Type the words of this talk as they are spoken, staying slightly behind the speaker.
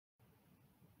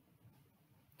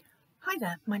Hi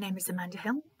there, my name is Amanda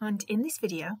Hill, and in this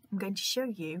video I'm going to show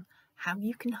you how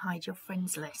you can hide your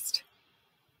friends list.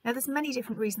 Now there's many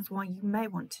different reasons why you may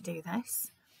want to do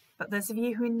this, but those of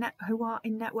you who are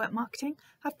in network marketing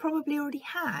have probably already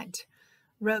had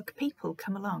rogue people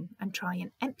come along and try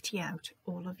and empty out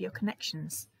all of your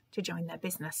connections to join their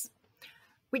business,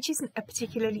 which isn't a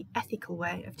particularly ethical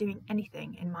way of doing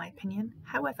anything in my opinion.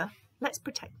 However, let's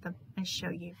protect them and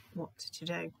show you what to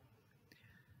do.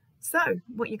 So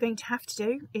what you're going to have to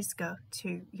do is go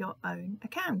to your own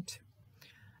account,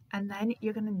 and then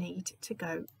you're going to need to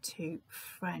go to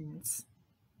friends.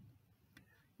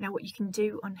 Now what you can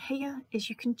do on here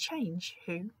is you can change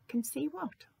who can see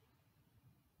what.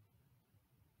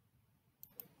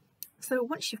 So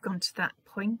once you've gone to that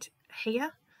point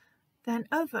here, then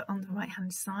over on the right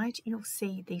hand side you'll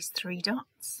see these three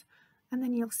dots, and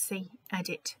then you'll see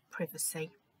edit privacy.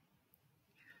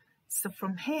 So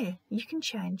from here you can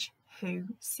change who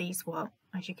sees what.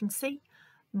 As you can see,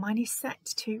 mine is set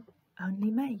to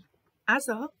only me, as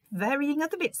are varying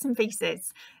other bits and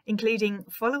pieces, including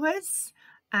followers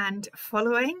and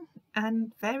following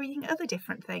and varying other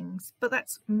different things. But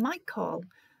that's my call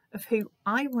of who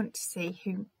I want to see,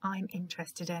 who I'm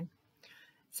interested in.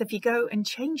 So if you go and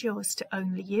change yours to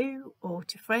only you, or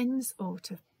to friends, or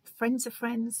to friends of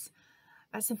friends,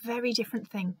 that's a very different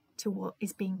thing to what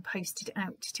is being posted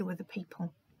out to other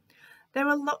people. There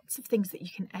are lots of things that you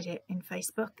can edit in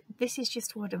Facebook. This is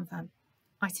just one of them.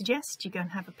 I suggest you go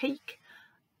and have a peek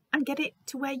and get it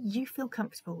to where you feel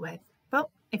comfortable with. But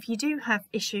if you do have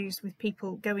issues with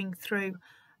people going through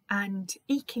and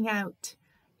eking out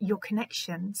your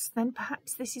connections, then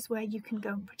perhaps this is where you can go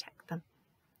and protect them.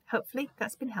 Hopefully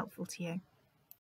that's been helpful to you.